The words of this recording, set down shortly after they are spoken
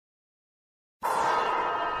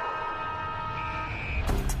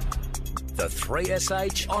The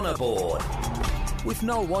 3SH Honour Board. With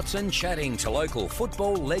Noel Watson chatting to local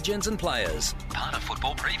football legends and players. Part of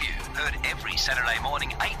Football Preview. Heard every Saturday morning,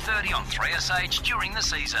 8:30 on 3SH during the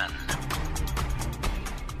season.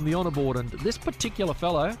 The honour board, and this particular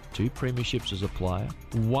fellow, 2 premierships as a player,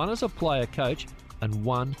 1 as a player coach and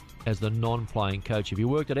 1 as the non-playing coach. Have you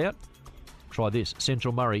worked it out? Try this.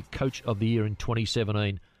 Central Murray Coach of the Year in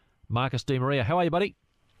 2017. Marcus Demaria, how are you, buddy?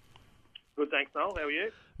 Good, thanks, Noel. How are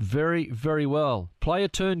you? Very, very well. Player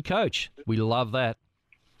turned coach. We love that.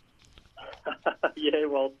 Yeah,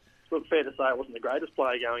 well, look, fair to say I wasn't the greatest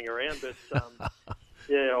player going around, but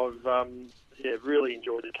I've really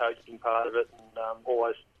enjoyed the coaching part of it, and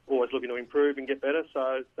always looking to improve and get better.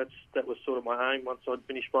 So that was sort of my aim once I'd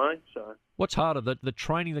finished playing. So what's harder, the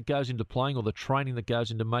training that goes into playing, or the training that goes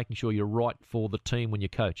into making sure you're right for the team when you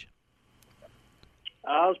coach?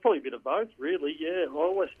 It was probably a bit of both, really, yeah. I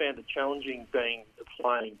always found it challenging being a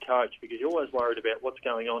playing coach because you're always worried about what's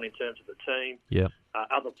going on in terms of the team,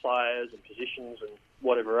 other players and positions and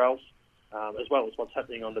whatever else, as well as what's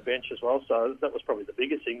happening on the bench as well. So that was probably the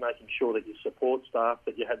biggest thing, making sure that your support staff,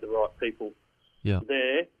 that you had the right people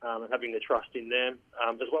there and having the trust in them,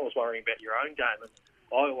 as well as worrying about your own game. And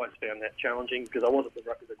I always found that challenging because I wasn't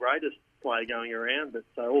the greatest player going around, but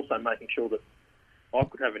also making sure that I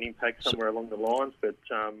could have an impact somewhere along the lines, but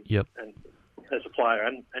and as a player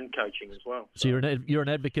and coaching as well. So you're an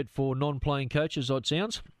advocate for non-playing coaches, it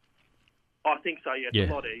sounds? I think so, yeah. It's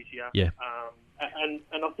a lot easier. Yeah. And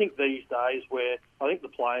I think these days where I think the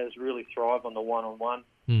players really thrive on the one-on-one.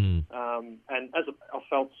 And I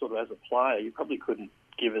felt sort of as a player, you probably couldn't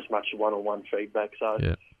give as much one-on-one feedback. So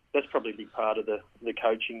that's probably a big part of the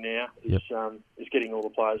coaching now is getting all the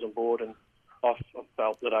players on board. And I've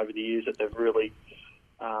felt that over the years that they've really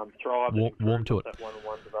thrived and warm to it. That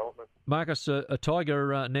one-on-one development. Marcus, a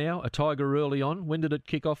Tiger now, a Tiger early on. When did it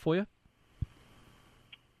kick off for you?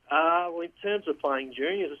 Well, in terms of playing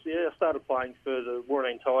juniors, I started playing for the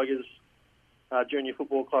Warraneen Tigers Junior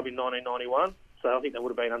Football Club in 1991. So I think that would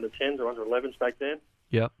have been under 10s or under 11s back then.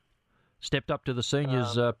 Yeah. Stepped up to the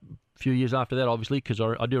seniors a few years after that, obviously, because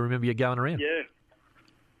I do remember you going around. Yeah.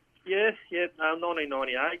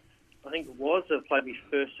 1998, I think it was. I played my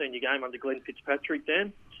first senior game under Glenn Fitzpatrick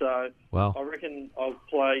then. So wow. I reckon I've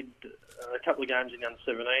played a couple of games in the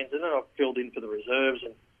under-17s, and then I filled in for the reserves,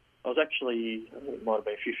 and I was actually, I think it might have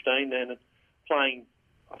been 15 then, and playing.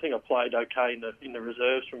 I think I played okay in the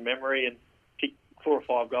reserves from memory and kicked 4 or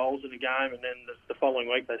 5 goals in a game, and then the following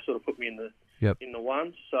week they sort of put me in the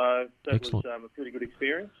ones. So that Excellent. Was a pretty good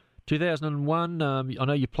experience. 2001, I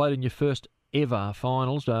know you played in your first ever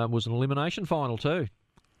finals. Was an elimination final too.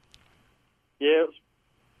 Yeah, it was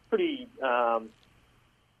pretty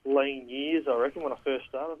lean years, I reckon, when I first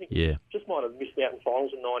started. I think just might have missed out in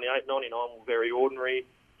finals in 98. 99 were very ordinary.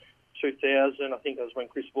 2000, I think that was when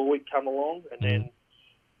Chris Warwick come along, and then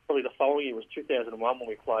probably the following year was 2001 when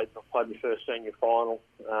I played my first senior final.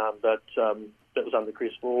 That was under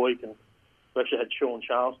Chris Warwick, and we actually had Sean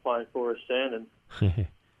Charles playing for us then, and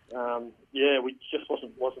we just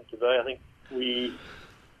wasn't to be. I think it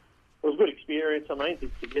was a good experience,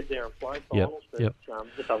 to get there and play finals, but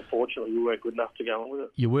just unfortunately we weren't good enough to go on with it.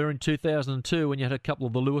 You were in 2002 when you had a couple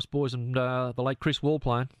of the Lewis boys and the late Chris Wall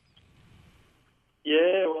playing.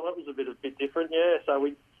 Yeah, well, that was a bit different, yeah. So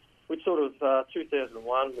we sort of,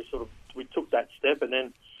 2001, we took that step, and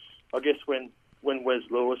then I guess when Wes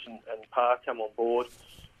Lewis and Parr come on board,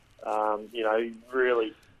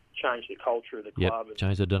 really changed the culture of the club. And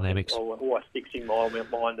changed the dynamics. Always sticks in my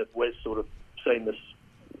mind that Wes sort of seen this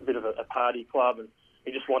bit of a party club, and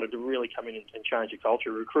he just wanted to really come in and change the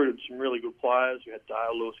culture. Recruited some really good players. We had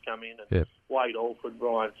Dale Lewis come in, and Wade Alford,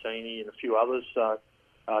 Brian Tini, and a few others. So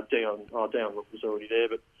Dion was already there,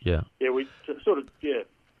 but we sort of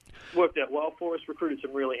worked out well for us. Recruited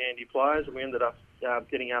some really handy players, and we ended up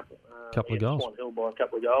getting up couple of goals. Swan Hill by a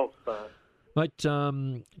couple of goals. So. Mate,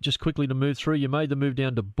 just quickly to move through, you made the move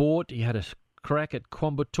down to Bort. You had a crack at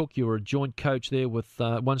Quambatook. You were a joint coach there with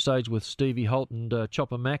one stage with Stevie Holt and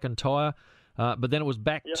Chopper McIntyre. But then it was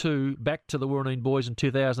back to the Warraneen boys in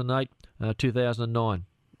 2008, 2009.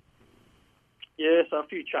 Yeah, so a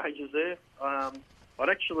few changes there. I'd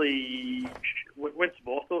actually went to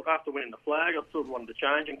Bort after winning the flag. I sort of wanted to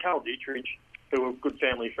change, and Carl Dietrich, who we're good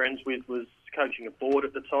family friends with, was coaching at Bort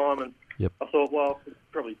at the time, and I thought, well, it's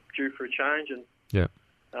probably due for a change, and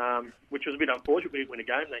which was a bit unfortunate. We didn't win a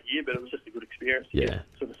game that year, but it was just a good experience to get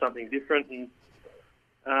sort of something different, and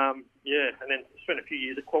and then spent a few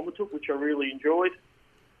years at Quambatook, which I really enjoyed,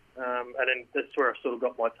 and then that's where I sort of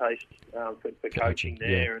got my taste for coaching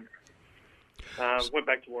there, and went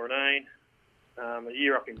back to Warraneen, a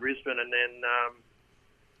year up in Brisbane, and then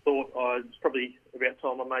thought it's probably about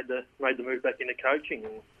time I made the move back into coaching,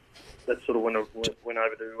 and that's sort of when I went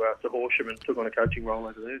over to Horsham and took on a coaching role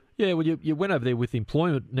over there. Yeah, well, you went over there with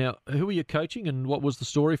employment. Now, who were you coaching, and what was the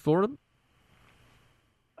story for them?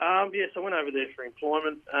 Yes, I went over there for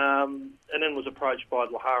employment, and then was approached by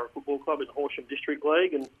the Lahara Football Club in the Horsham District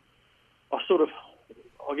League, and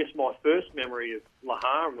I guess my first memory of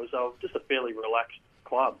Lahara was just a fairly relaxed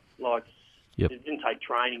club. Like, yep. It didn't take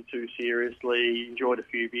training too seriously, enjoyed a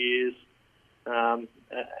few beers, and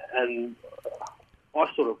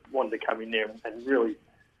I sort of wanted to come in there and really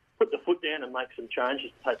put the foot down and make some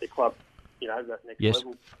changes to take the club, to that next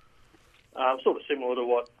level. Sort of similar to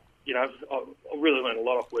what, I really learned a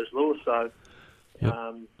lot off Wes Lewis, so, yep.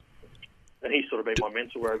 And he's sort of been my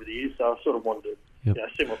mentor over the years, so I sort of wanted to,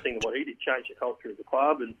 similar thing to what he did, change the culture of the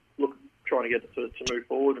club and trying to get it to move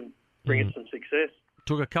forward and bring it some success.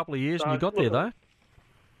 Took a couple of years and you got there, though?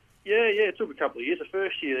 Yeah, it took a couple of years. The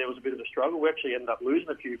first year there was a bit of a struggle. We actually ended up losing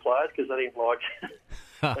a few players because they didn't like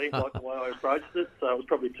the way I approached it. So it was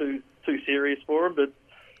probably too serious for them. But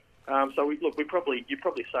you'd probably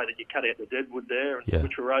say that you cut out the deadwood there,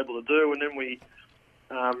 which we were able to do. And then we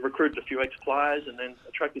recruited a few ex-players and then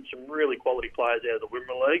attracted some really quality players out of the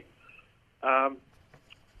Wimmera League.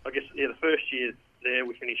 The first year there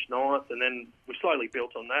we finished 9th, and then we slowly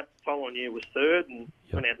built on that. The following year was 3rd and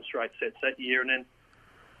went out in straight sets that year, and then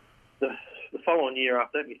the following year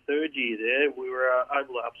after that, my 3rd year there, we were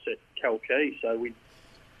able to upset Kalkee. So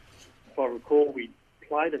if I recall, we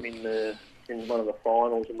played them in one of the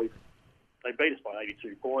finals, and they beat us by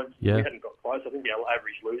 82 points. Yeah. We hadn't got close. I think our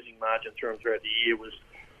average losing margin throughout the year was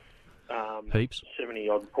heaps, 70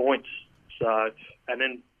 odd points. So, and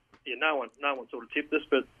then no one sort of tipped us,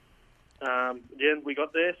 but we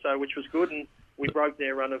got there, so which was good, and we broke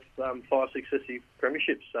their run of 5 successive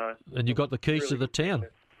premierships. So, and you got the keys to the town.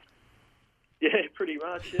 Yeah, pretty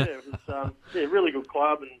much. Yeah, it was really good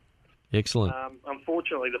club, and excellent.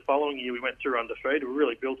 Unfortunately, the following year we went through undefeated. We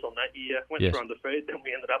really built on that year. Went through undefeated, then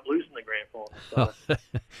we ended up losing the grand final. So.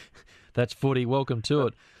 That's footy. Welcome to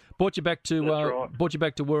it. Brought you back to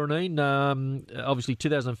Warraneen. Obviously,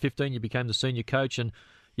 2015, you became the senior coach, and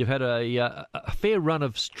you've had a fair run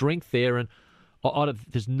of strength there. And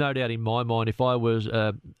there's no doubt in my mind, if I was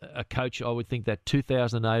a coach, I would think that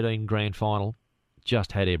 2018 grand final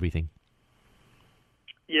just had everything.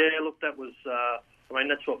 Yeah, look, that was.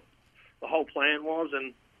 That's what the whole plan was,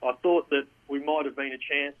 and I thought that we might have been a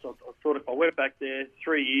chance. I thought if I went back there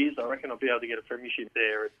 3 years, I reckon I'd be able to get a premiership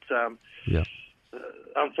there.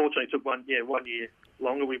 Unfortunately, it took one year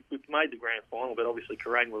longer. We made the grand final, but obviously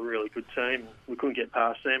Kerrang were a really good team. We couldn't get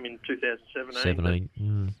past them in 2017.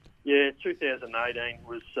 2018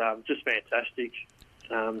 was just fantastic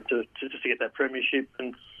to get that premiership,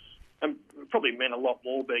 and probably meant a lot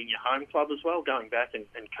more being your home club as well, going back and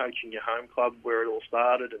coaching your home club where it all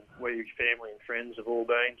started and where your family and friends have all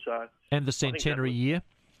been. So, and the centenary year?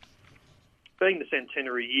 Being the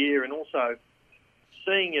centenary year, and also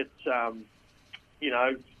seeing it,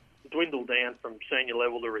 dwindle down from senior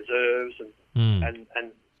level to reserves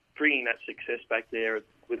and bringing that success back there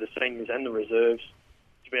with the seniors and the reserves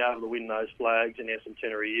to be able to win those flags in our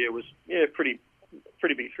centenary year was, pretty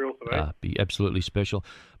big thrill for me. Be absolutely special.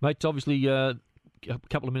 Mate, obviously a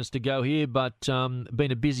couple of minutes to go here, but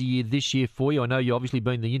been a busy year this year for you. I know you've obviously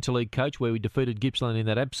been the interleague coach where we defeated Gippsland in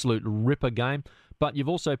that absolute ripper game, but you've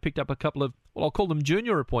also picked up a couple of, I'll call them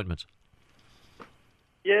junior appointments.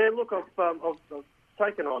 Yeah, look, I've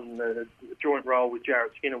taken on a joint role with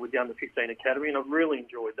Jared Skinner with the Under-15 Academy, and I've really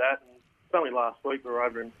enjoyed that. And it's only last week we were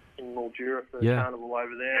over in Mildura for the carnival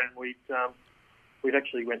over there, and we'd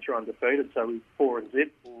actually went through undefeated, so we 4-0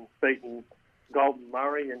 and beaten Golden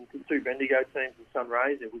Murray and 2 Bendigo teams in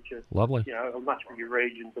Sunraysia, which are lovely. A much bigger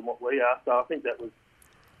regions than what we are. So I think that was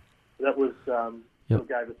sort of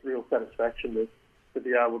gave us real satisfaction to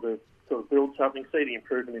be able to sort of build something, see the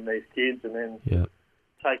improvement in these kids, and then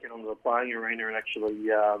take it onto the playing arena and actually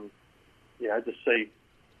just see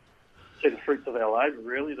the fruits of our labour.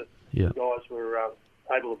 Really, that the guys were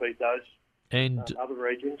able to beat those. And other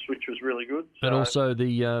regions, which was really good. So, and also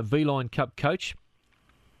the V-Line Cup coach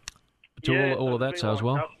to all of that so as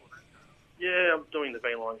well. Cup. Yeah, I'm doing the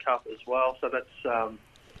V-Line Cup as well. So that's,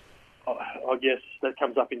 I guess, that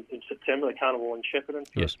comes up in September, the carnival in Shepparton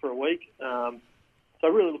for a week. So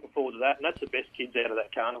really looking forward to that. And that's the best kids out of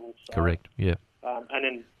that carnival. So, correct, yeah. And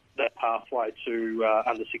then that pathway to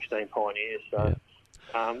under-16 Pioneers. So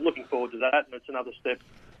looking forward to that. And it's another step,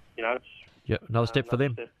 another step for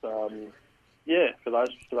them. For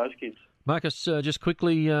those kids. Marcus, just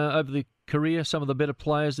quickly, over the career, some of the better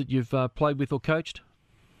players that you've played with or coached?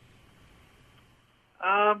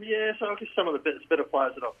 So I guess some of the better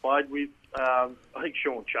players that I've played with, I think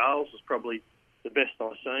Sean Charles was probably the best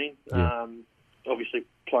I've seen. Yeah. Obviously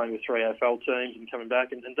playing with 3 AFL teams and coming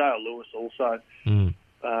back, and Dale Lewis also.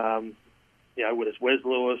 There's Wes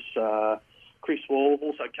Lewis, Chris Wall,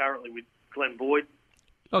 also currently with Glenn Boyd.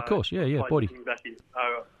 Of course, yeah, Boyd. Boydie. Back in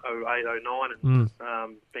 08, 09 and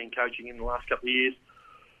been coaching in the last couple of years.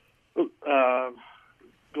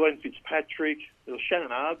 Glenn Fitzpatrick. There was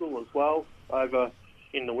Shannon Argle as well over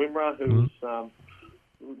in the Wimmera, who was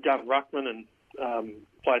gun ruckman and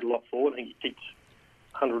played a lot forward. I think he kicked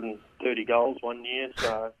 130 goals one year.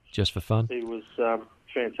 So just for fun. He was a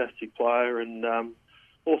fantastic player, and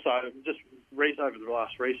also just over the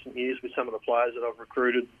last recent years with some of the players that I've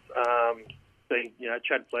recruited, being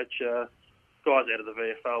Chad Fletcher, guys out of the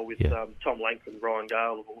VFL with Tom Langford and Brian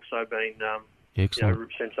Gale have also been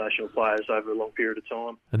sensational players over a long period of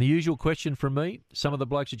time. And the usual question from me, some of the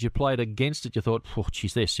blokes that you played against that you thought,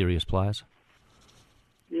 they're serious players?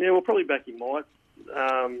 Yeah, well, probably back in my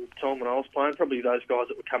time when I was playing, probably those guys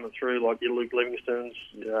that were coming through, like your Luke Livingstons,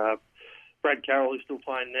 Brad Carroll, who's still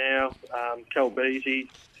playing now, Cal Beasy.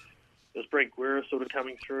 There's Brent Guerra sort of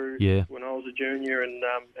coming through when I was a junior, and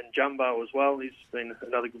Jumbo as well. He's been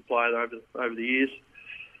another good player over the years.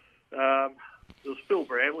 There was Phil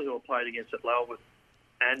Bramley, who I played against at Lowell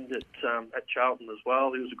and at Charlton as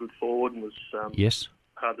well. He was a good forward and was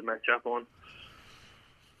hard to match up on.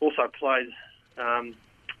 Also played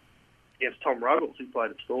against Tom Ruggles, who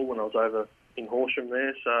played at Stawell when I was over in Horsham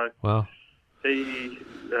there. So he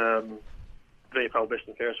VFL Best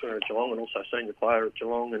and Fairest winner at Geelong and also senior player at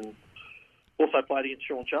Geelong, and also played against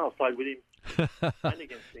Sean Charles, played with him and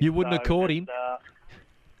against him. You wouldn't have caught him.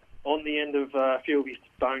 On the end of a few of his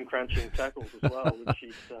bone-crunching tackles as well, which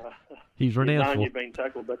he's renowned for. You've been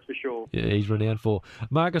tackled, that's for sure. Yeah, he's renowned for.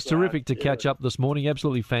 Marcus, terrific to catch up this morning.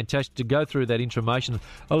 Absolutely fantastic to go through that information.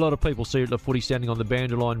 A lot of people see the footy standing on the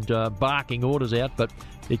boundary line barking orders out, but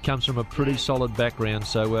it comes from a pretty solid background.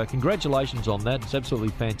 So congratulations on that. It's absolutely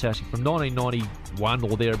fantastic. From 1991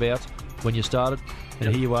 or thereabouts when you started, and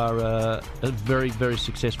here you are a very, very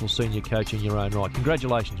successful senior coach in your own right.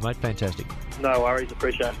 Congratulations, mate. Fantastic. No worries.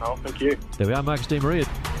 Appreciate it, Noel. Thank you. There we are, Marcus Demaria.